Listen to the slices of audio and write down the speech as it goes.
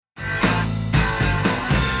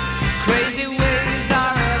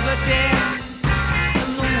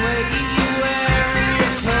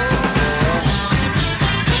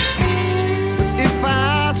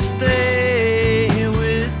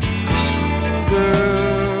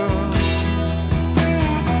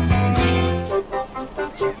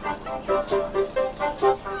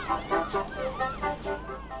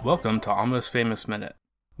Welcome to Almost Famous Minute,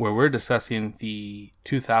 where we're discussing the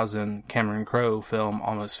 2000 Cameron Crowe film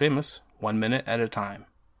Almost Famous, 1 minute at a time.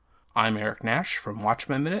 I'm Eric Nash from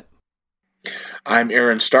Watchmen Minute. I'm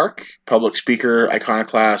Aaron Stark, public speaker,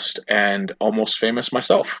 iconoclast, and almost famous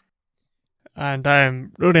myself. And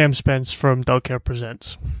I'm Roddy M. Spence from Dogcare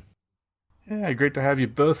Presents. Yeah, great to have you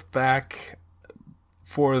both back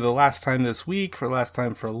for the last time this week, for the last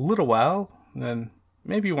time for a little while. Then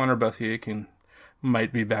maybe one or both of you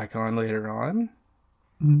might be back on later on.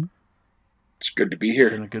 Mm-hmm. It's good to be here.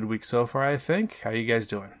 It's been a good week so far, I think. How are you guys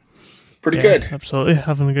doing? Pretty good. Absolutely,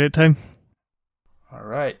 having a great time. All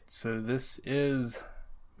right, so this is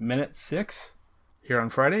minute 6 here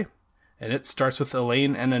on Friday, and it starts with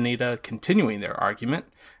Elaine and Anita continuing their argument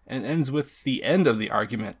and ends with the end of the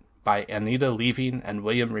argument by Anita leaving and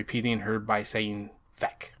William repeating her by saying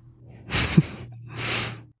 "feck."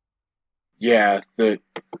 Yeah,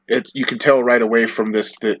 you can tell right away from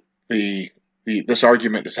this that this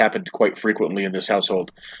argument has happened quite frequently in this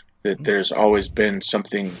household. That there's always been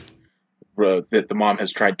something that the mom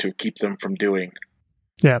has tried to keep them from doing.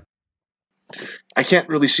 Yeah. I can't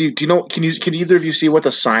really see. Do you know? Can either of you see what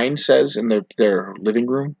the sign says in their living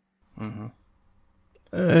room? Mm-hmm.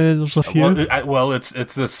 There's a few. Well, it's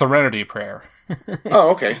the Serenity Prayer. Oh,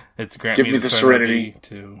 okay. It's grant Give me the serenity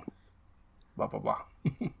to blah blah blah.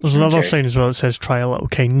 There's another sign as well that says "Try a little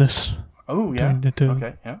kindness." Oh yeah.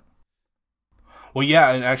 Okay. Yeah. Well, yeah,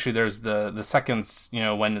 and actually, there's the seconds.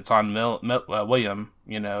 When it's on William,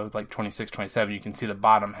 like 26, 27, you can see the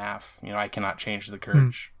bottom half. I cannot change the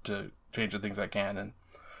courage to change the things I can, and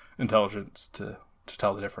intelligence to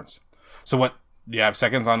tell the difference. So, what do you have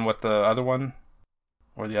seconds on what the other one,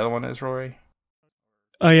 or the other one is, Rory?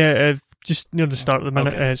 Oh yeah, just near the start of the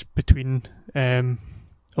minute, Okay. it's between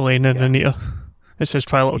Elaine and Anita. It says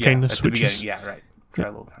 "Try a little kindness," at the which beginning. is right. Try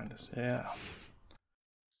a little kindness. Yeah.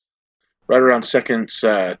 Right around seconds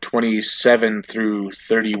 27 through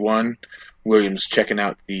 31, William's checking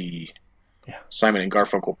out the Simon and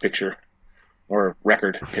Garfunkel picture or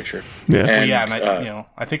record picture. Yeah. And,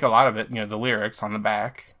 I think a lot of it, the lyrics on the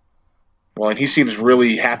back. Well, and he seems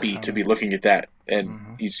really happy to be looking at that,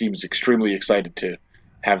 and he seems extremely excited to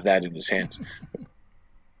have that in his hands.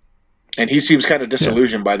 And he seems kind of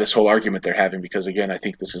disillusioned by this whole argument they're having because, again, I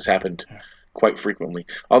think this has happened quite frequently.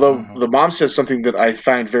 Although the mom says something that I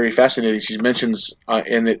find very fascinating. She mentions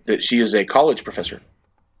in it that she is a college professor.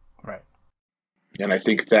 Right. And I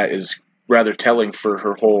think that is rather telling for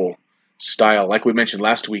her whole style. Like we mentioned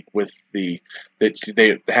last week with that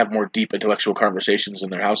they have more deep intellectual conversations in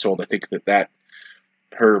their household. I think that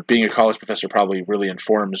her being a college professor probably really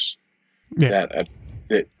informs that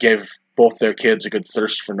gave both their kids a good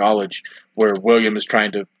thirst for knowledge, where William is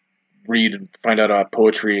trying to read and find out about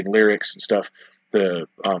poetry and lyrics and stuff. The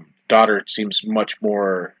daughter seems much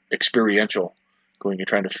more experiential, going and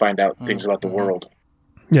trying to find out things about the world.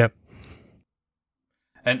 Yeah.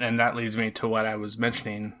 And that leads me to what I was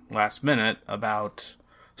mentioning last minute about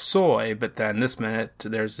soy, but then this minute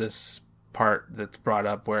there's this part that's brought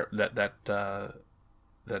up where that the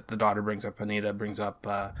daughter brings up, Anita brings up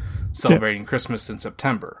celebrating Christmas in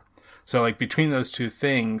September. So, like, between those two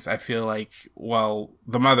things, I feel like, well,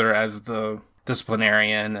 the mother as the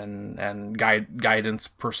disciplinarian and guidance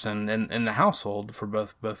person in the household for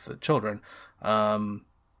both the children,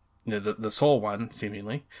 the sole one,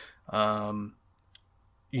 seemingly,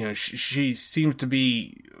 she seems to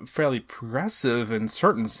be fairly progressive in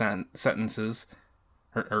certain sentences,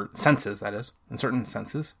 or senses, that is, in certain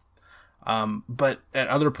senses. But at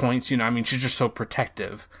other points, she's just so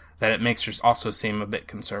protective that it makes her also seem a bit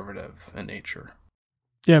conservative in nature.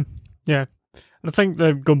 Yeah. And I think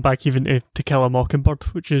they've gone back even to Kill a Mockingbird,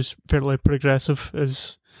 which is fairly progressive,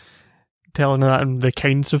 is telling her that and the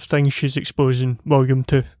kinds of things she's exposing William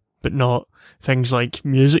to, but not things like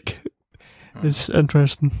music. Is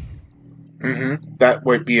interesting. Mm-hmm. That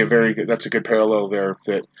would be that's a good parallel there,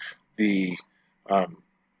 that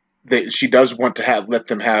she does want to let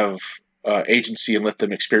them have agency and let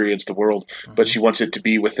them experience the world, but she wants it to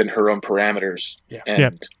be within her own parameters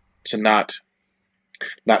and to not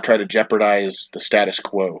try to jeopardize the status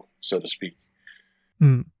quo, so to speak.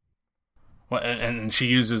 Mm. Well, and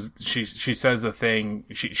she says the thing,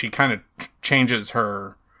 she kind of changes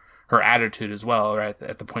her attitude as well, right?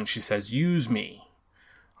 At the point she says, "Use me,"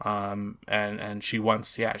 and she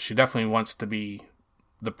definitely wants to be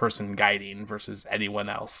the person guiding versus anyone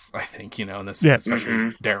else, I think, in this,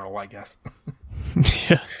 especially Daryl, I guess.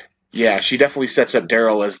 Yeah, she definitely sets up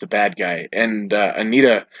Daryl as the bad guy. And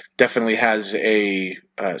Anita definitely has she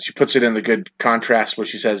puts it in the good contrast where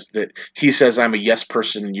she says that he says, "I'm a yes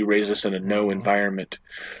person and you raise us in a no environment."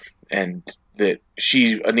 And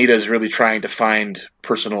Anita is really trying to find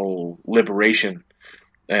personal liberation,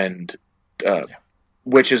 and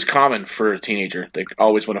which is common for a teenager. They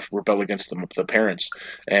always want to rebel against the parents,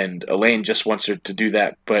 and Elaine just wants her to do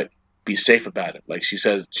that, but be safe about it. Like she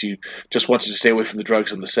says, she just wants her to stay away from the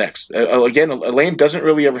drugs and the sex. Again, Elaine doesn't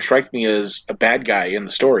really ever strike me as a bad guy in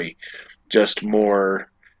the story, just more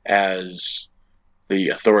as the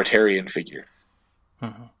authoritarian figure.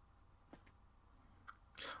 Mm-hmm.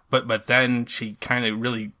 But then she kind of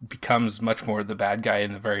really becomes much more the bad guy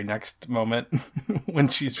in the very next moment when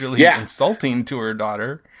she's really insulting to her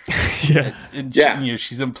daughter. Yeah. She,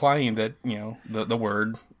 she's implying that, the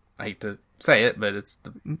word, I hate to say it, but it's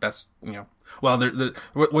the best, well,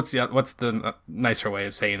 what's the nicer way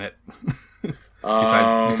of saying it?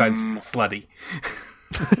 besides slutty.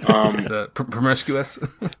 The promiscuous.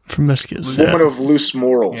 Promiscuous. Woman of loose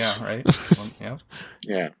morals. Yeah, right.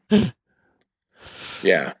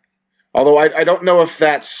 Yeah. Although I don't know if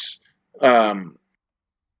that's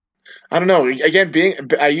I don't know. Again,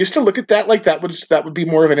 I used to look at that like that would be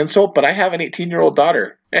more of an insult, but I have an 18-year-old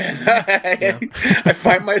daughter, and I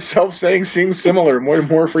find myself saying things similar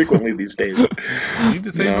more frequently these days. You need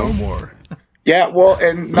to say no more. Yeah, well,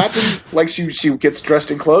 and not to, like she gets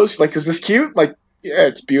dressed in clothes. Like, is this cute? Like, yeah,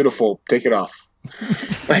 it's beautiful. Take it off.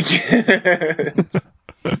 Like.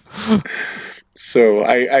 So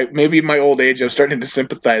I maybe in my old age I'm starting to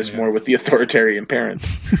sympathize more with the authoritarian parent.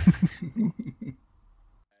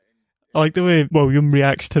 I like the way William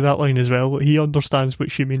reacts to that line as well. He understands what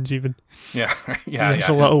she means even. Yeah. There's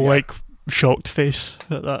a little like shocked face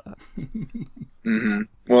at that. Mm-hmm.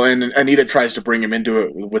 Well, and Anita tries to bring him into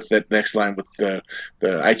it with that next line with the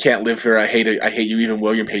I can't live here. I hate it. I hate you. Even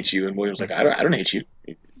William hates you. And William's like, I don't hate you.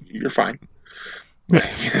 You're fine.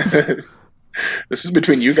 This is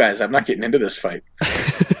between you guys. I'm not getting into this fight.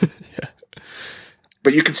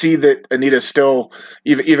 But you can see that Anita still,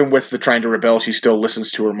 even with the trying to rebel, she still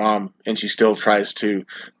listens to her mom, and she still tries to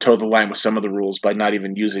toe the line with some of the rules by not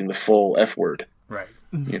even using the full F word. Right.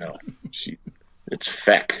 It's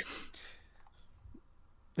feck.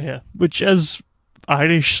 Yeah, which is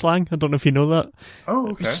Irish slang. I don't know if you know that. Oh,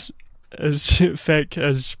 okay. Feck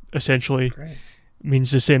is essentially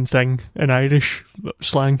means the same thing in Irish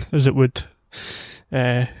slang as it would.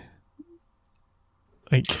 Well,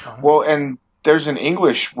 and there's an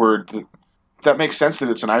English word that makes sense that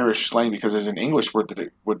it's an Irish slang, because there's an English word that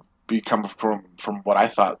it would come from what I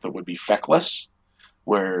thought that would be feckless,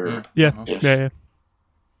 where yeah.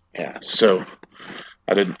 So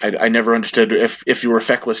I never understood if you were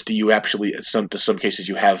feckless, do you actually to some cases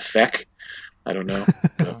you have feck? I don't know.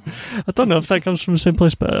 I don't know if that comes from the same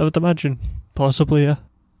place, but I would imagine possibly, yeah.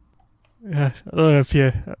 Yeah, I don't know if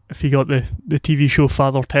you got the TV show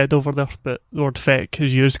Father Ted over there, but the word feck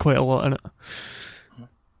is used quite a lot in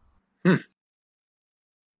it.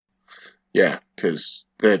 Yeah, because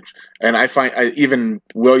and I find even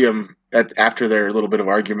William after their little bit of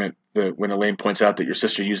argument, when Elaine points out that your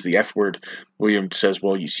sister used the F word, William says,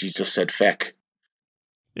 "Well, she just said feck."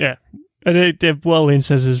 Yeah, and what Elaine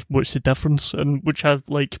says is, "What's the difference?" And which I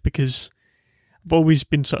like, because I've always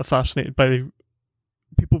been sort of fascinated by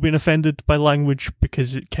people being offended by language,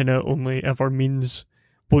 because it kind of only ever means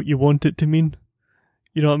what you want it to mean.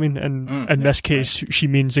 You know what I mean? And in this case, she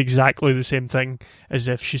means exactly the same thing as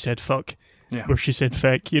if she said fuck, or she said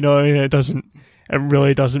feck. You know, and it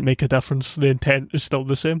really doesn't make a difference. The intent is still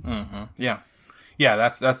the same. Mm-hmm. Yeah.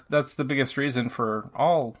 That's the biggest reason for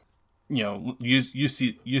all,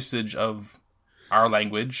 usage of our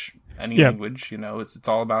language, any language. It's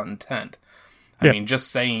all about intent. I mean,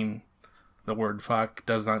 just saying the word fuck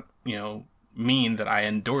does not, mean that I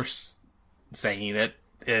endorse saying it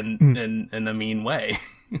in a mean way.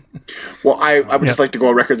 Well, I would just like to go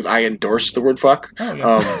on record that I endorse the word fuck. Oh,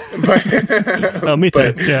 yeah. But me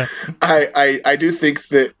too. Yeah. I do think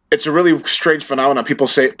that it's a really strange phenomenon. People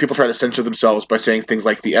try to censor themselves by saying things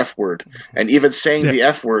like the F word, and even saying the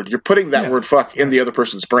F word, you're putting that word fuck in the other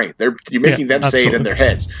person's brain. You're making them say it in their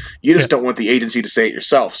heads. You just don't want the agency to say it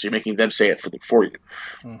yourself, so you're making them say it for you.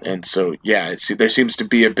 Mm-hmm. And so, there seems to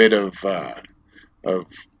be a bit of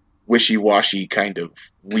wishy-washy kind of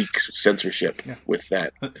weak censorship with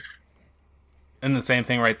that. And the same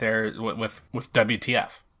thing right there with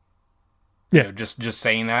WTF. Yeah, just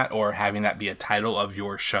saying that, or having that be a title of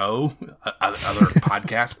your show, other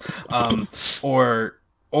podcast,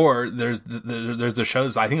 or there's the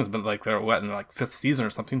shows. I think it's been like they're in like 5th season or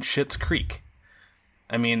something. Schitt's Creek.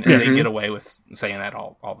 I mean, and they get away with saying that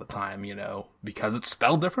all the time, because it's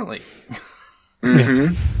spelled differently.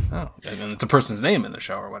 Mm-hmm. Oh, and then it's a person's name in the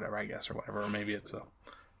show or whatever, I guess, or maybe it's a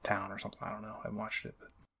town or something. I don't know. I haven't watched it. But.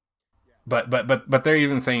 But they're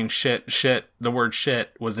even saying shit. The word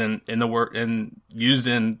shit was used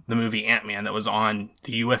in the movie Ant-Man that was on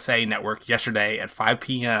the USA Network yesterday at 5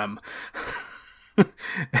 p.m.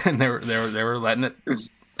 And they were letting it.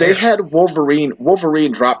 They had Wolverine.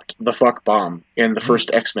 Wolverine dropped the fuck bomb in the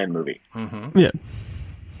first X-Men movie. Mm-hmm. Yeah,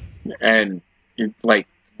 and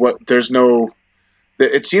there's no.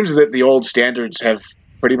 It seems that the old standards have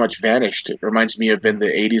pretty much vanished. It reminds me of in the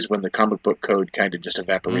 80s when the comic book code kind of just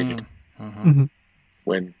evaporated. Mm-hmm.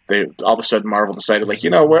 When they all of a sudden Marvel decided, like, you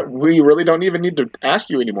know what, we really don't even need to ask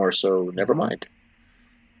you anymore, so never mind.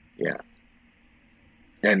 Yeah.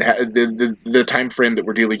 And the time frame that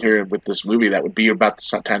we're dealing here with this movie, that would be about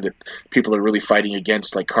the time that people are really fighting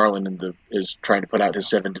against, like Carlin is trying to put out his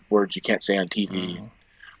 7 words you can't say on TV,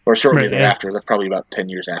 or shortly thereafter. Yeah. That's probably about 10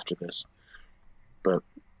 years after this. But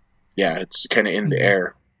yeah, it's kind of in the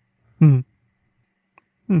air. Mm.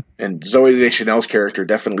 And Zoe Deschanel's character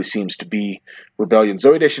definitely seems to be rebellion.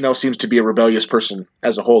 Zoe Deschanel seems to be a rebellious person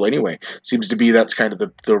as a whole anyway. Seems to be that's kind of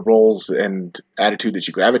the roles and attitude that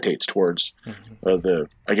she gravitates towards. The,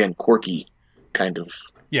 again, quirky kind of...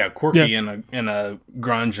 Yeah, quirky in a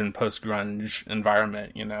grunge and post-grunge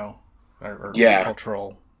environment, or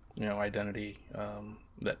cultural, identity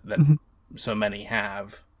that so many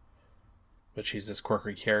have. But she's this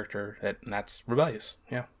quirky character, and that's rebellious,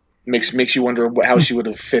 yeah. Makes you wonder how she would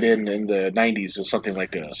have fit in the 90s as something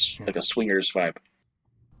like a swingers vibe.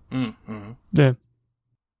 Mm-hmm. Yeah.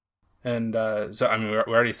 And so I mean, we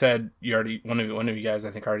already said one of you guys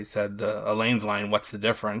I think already said Elaine's line. What's the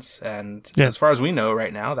difference? And as far as we know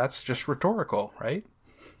right now, that's just rhetorical, right?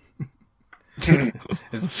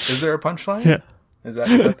 Is there a punchline? Yeah. Is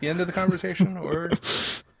that the end of the conversation, or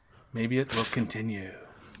maybe it will continue?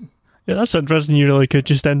 Yeah, that's interesting. You really could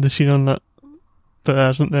just end the scene on that. But it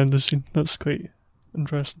hasn't ended the scene. That's quite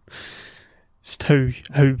interesting. Just how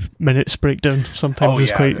minutes break down sometimes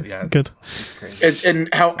is quite good. It's crazy.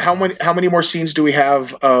 And how many more scenes do we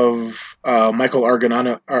have of Michael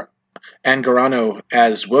Angarano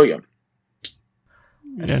as William?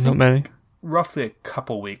 Yeah, not many. Roughly a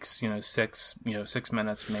couple weeks. 6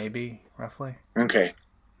 minutes maybe. Roughly. Okay.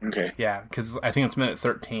 Yeah, because I think it's minute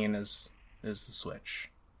 13 is the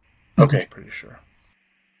switch. Okay. I'm pretty sure.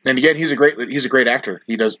 And again, he's a great actor.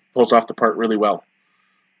 He pulls off the part really well.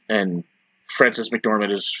 And Frances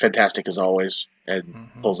McDormand is fantastic as always, and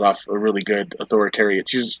pulls off a really good authoritarian.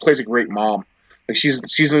 She plays a great mom. Like that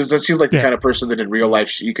seems like the kind of person that in real life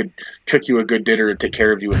she could cook you a good dinner and take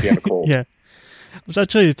care of you if you have a cold. Yeah, I was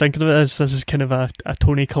actually thinking about this. This is kind of a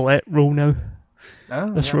Toni Collette role now.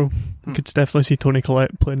 Role, you could definitely see Toni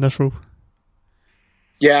Collette playing this role.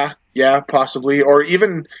 Yeah, possibly, or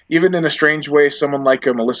even in a strange way, someone like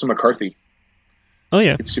Melissa McCarthy. Oh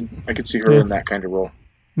yeah, I could see her in that kind of role.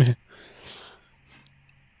 Yeah.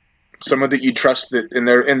 Someone that you trust that in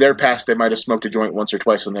their past they might have smoked a joint once or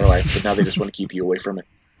twice in their life, but now they just want to keep you away from it.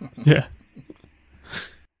 Yeah.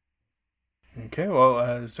 Okay, well,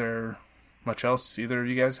 is there much else either of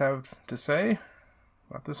you guys have to say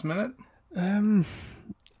about this minute?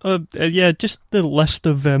 Yeah, just the list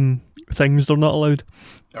of things they're not allowed.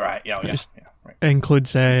 All right, yeah, right.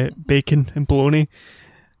 Includes bacon and bologna,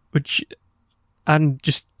 and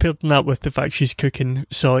just pairing that with the fact she's cooking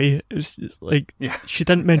soy, it's like she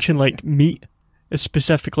didn't mention like meat. It's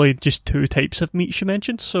specifically just 2 types of meat she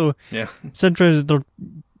mentioned. So it's interesting. They're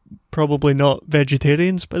probably not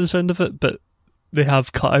vegetarians by the sound of it, but they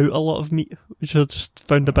have cut out a lot of meat, which I just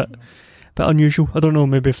found a bit unusual. I don't know,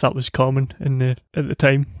 maybe if that was common at the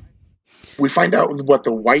time. We find out what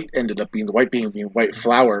the white ended up being. The white being white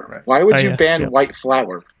flour. Right. Why would you ban white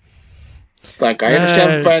flour? Like, I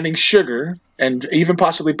understand banning sugar and even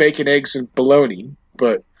possibly bacon, eggs, and bologna,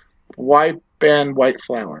 but why ban white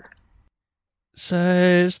flour?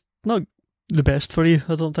 So it's not the best for you,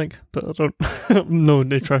 I don't think. But I'm no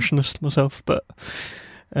nutritionist myself, but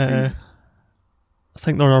I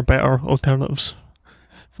think there are better alternatives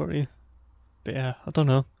for you. But yeah, I don't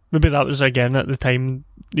know. Maybe that was, again, at the time,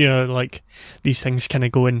 like, these things kind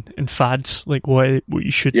of go in fads, like what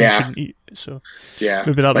you should and shouldn't eat. So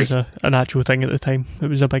maybe that was an actual thing at the time. It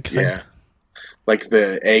was a big thing. Yeah. Like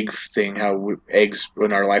the egg thing, how eggs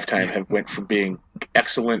in our lifetime have went from being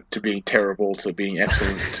excellent to being terrible to being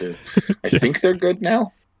excellent to, I think they're good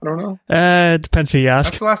now. I don't know. Depends who you ask.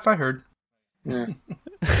 That's the last I heard. Yeah.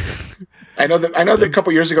 I know that a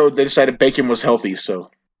couple years ago they decided bacon was healthy,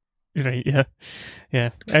 so. Right, yeah.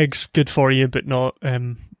 Eggs good for you, but not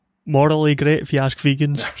morally great if you ask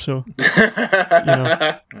vegans. So,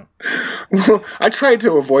 Well, I tried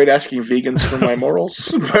to avoid asking vegans for my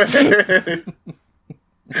morals, but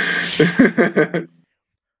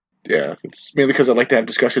Yeah, it's mainly because I like to have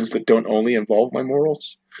discussions that don't only involve my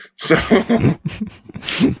morals. So,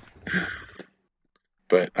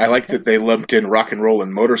 but I like that they lumped in rock and roll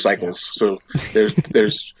and motorcycles. So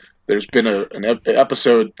there's been an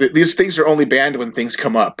episode. These things are only banned when things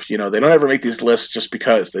come up. They don't ever make these lists just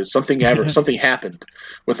because there's something happened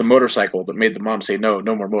with a motorcycle that made the mom say no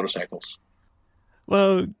more motorcycles.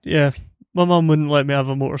 Well, yeah. My mum wouldn't let me have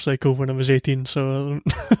a motorcycle when I was 18, so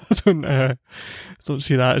I don't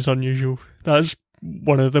see that as unusual. That's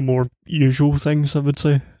one of the more usual things, I would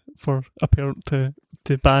say, for a parent to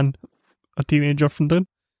ban a teenager from doing.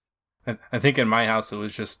 I think in my house it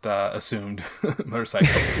was just assumed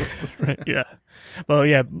motorcycles. Right, yeah. Well,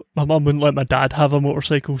 yeah, my mum wouldn't let my dad have a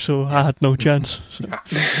motorcycle, so I had no chance. So.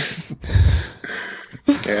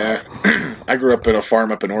 Yeah, I grew up in a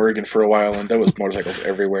farm up in Oregon for a while, and there was motorcycles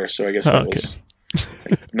everywhere. So I guess that was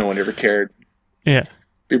no one ever cared. Yeah,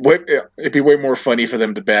 it'd be way more funny for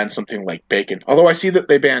them to ban something like bacon. Although I see that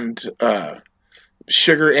they banned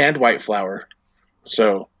sugar and white flour,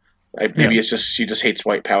 so maybe it's just she just hates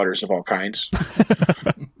white powders of all kinds.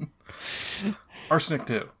 Arsenic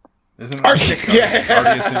too, isn't it? Arsenic,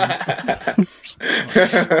 yeah.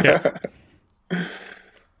 Yeah.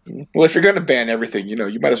 Well, if you're going to ban everything,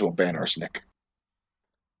 you might as well ban arsenic.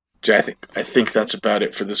 I think that's about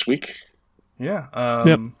it for this week. Yeah.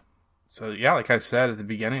 Yep. So yeah, like I said at the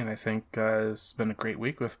beginning, I think it's been a great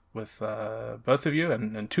week with both of you,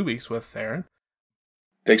 and 2 weeks with Aaron.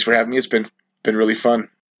 Thanks for having me. It's been really fun.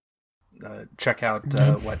 Check out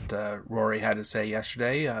what Rory had to say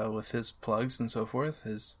yesterday with his plugs and so forth.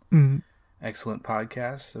 His excellent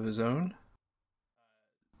podcast of his own.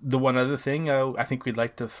 The one other thing I think we'd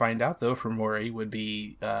like to find out, though, from Rory would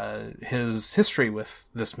be his history with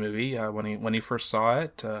this movie when he first saw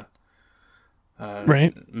it.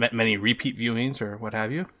 Right. Many repeat viewings or what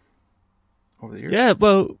have you over the years. Yeah,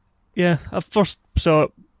 well, yeah. I first saw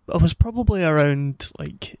it. I was probably around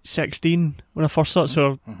 16 when I first saw it,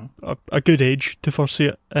 so a good age to first see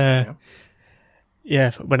it.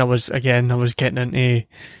 Yeah, when I was getting into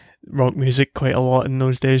rock music quite a lot in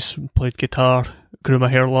those days. Played guitar, grew my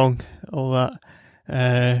hair long, all that.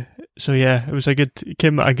 So yeah, it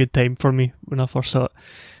came at a good time for me when I first saw it,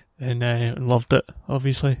 and loved it,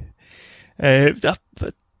 obviously.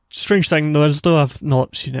 Strange thing though is, I've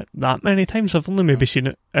not seen it that many times. I've only maybe seen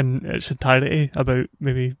it in its entirety about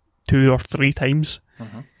maybe 2 or 3 times,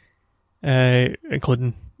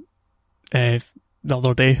 including the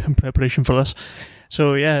other day in preparation for this.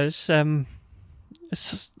 So yeah, it's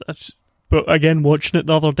but again, watching it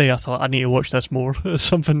the other day, I thought I need to watch this more. It's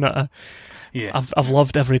something that I've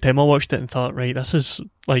loved every time I watched it, and thought, right, this is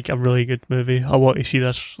a really good movie. I want to see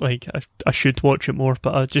this. I should watch it more,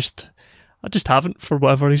 but I just haven't for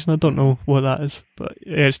whatever reason. I don't know what that is, but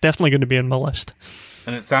yeah, it's definitely going to be on my list.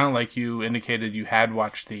 And it sounded like you indicated you had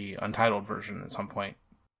watched the Untitled version at some point.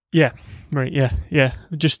 Yeah, right. Yeah.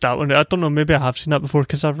 Just that one. I don't know. Maybe I have seen that before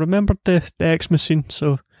because I remembered the Xmas scene.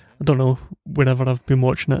 So I don't know. Whenever I've been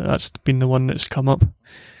watching it, that's been the one that's come up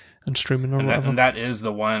and streaming or whatever. And that is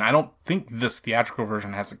the one. I don't think this theatrical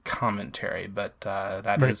version has a commentary, but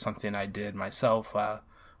that is something I did myself.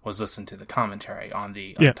 Was listen to the commentary on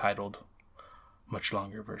the Untitled, much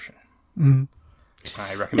longer version. Mm-hmm.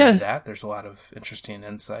 I recommend that. There's a lot of interesting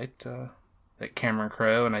insight that Cameron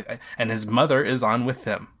Crowe and his mother is on with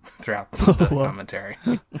them throughout the commentary.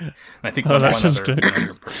 And I think one other person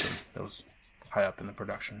that was high up in the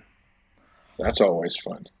production. That's always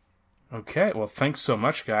fun. Okay, well, thanks so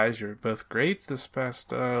much, guys. You're both great this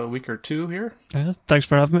past week or two here. Yeah, thanks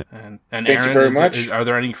for having me. And thank Aaron, you very much. Are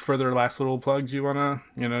there any further last little plugs you want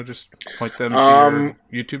to, just point them to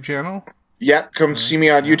your YouTube channel? Yeah, come see me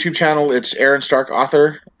on YouTube channel. It's Aaron Stark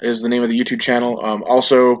Author is the name of the YouTube channel.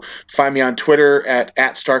 Also, find me on Twitter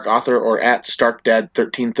at Stark Author or at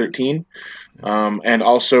StarkDad1313. And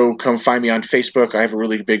also come find me on Facebook. I have a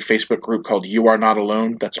really big Facebook group called You Are Not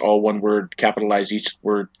Alone. That's all one word, capitalize each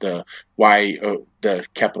word, the Y, the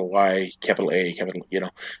capital Y, capital A, capital,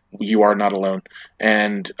 You Are Not Alone.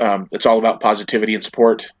 And it's all about positivity and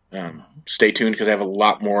support. Stay tuned because I have a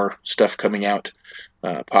lot more stuff coming out.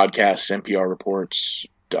 Podcasts, NPR reports,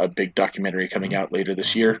 a big documentary coming out later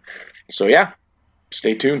this year. So yeah,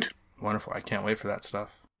 stay tuned. Wonderful. I can't wait for that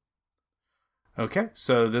stuff. Okay,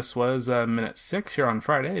 so this was minute 6 here on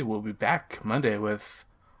Friday. We'll be back Monday with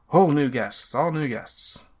all new guests.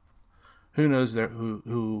 Who knows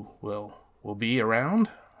who will be around?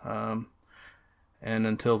 And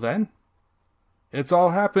until then, it's all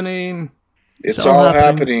happening. It's all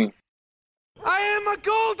happening. I am a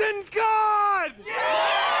golden god! Yeah!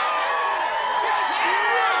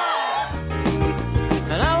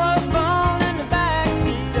 And I was born in the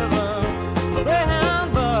backseat of a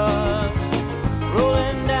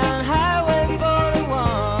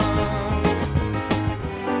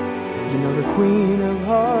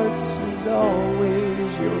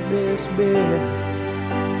this bit.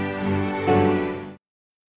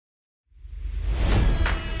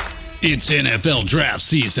 It's NFL draft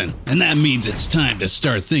season, and that means it's time to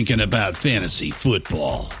start thinking about fantasy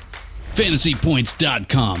football.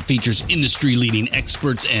 FantasyPoints.com features industry-leading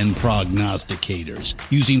experts and prognosticators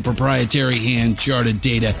using proprietary hand-charted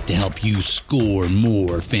data to help you score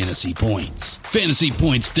more fantasy points.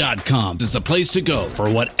 FantasyPoints.com is the place to go for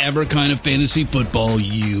whatever kind of fantasy football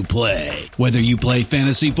you play. Whether you play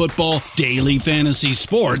fantasy football, daily fantasy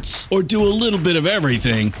sports, or do a little bit of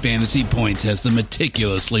everything, Fantasy Points has the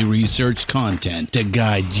meticulously researched content to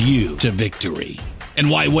guide you to victory. And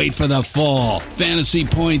why wait for the fall? Fantasy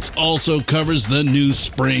Points also covers the new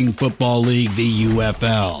spring football league, the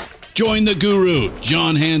UFL. Join the guru,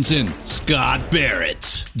 John Hansen, Scott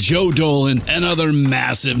Barrett, Joe Dolan, and other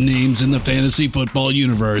massive names in the fantasy football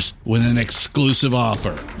universe with an exclusive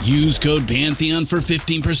offer. Use code Pantheon for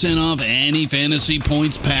 15% off any Fantasy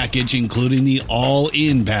Points package, including the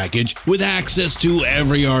all-in package, with access to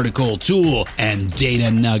every article, tool, and data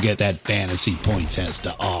nugget that Fantasy Points has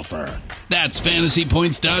to offer. That's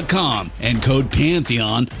FantasyPoints.com and code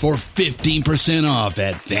Pantheon for 15% off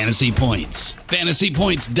at Fantasy Points.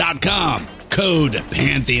 FantasyPoints.com, code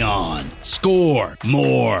Pantheon. Score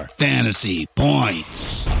more fantasy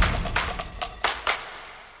points.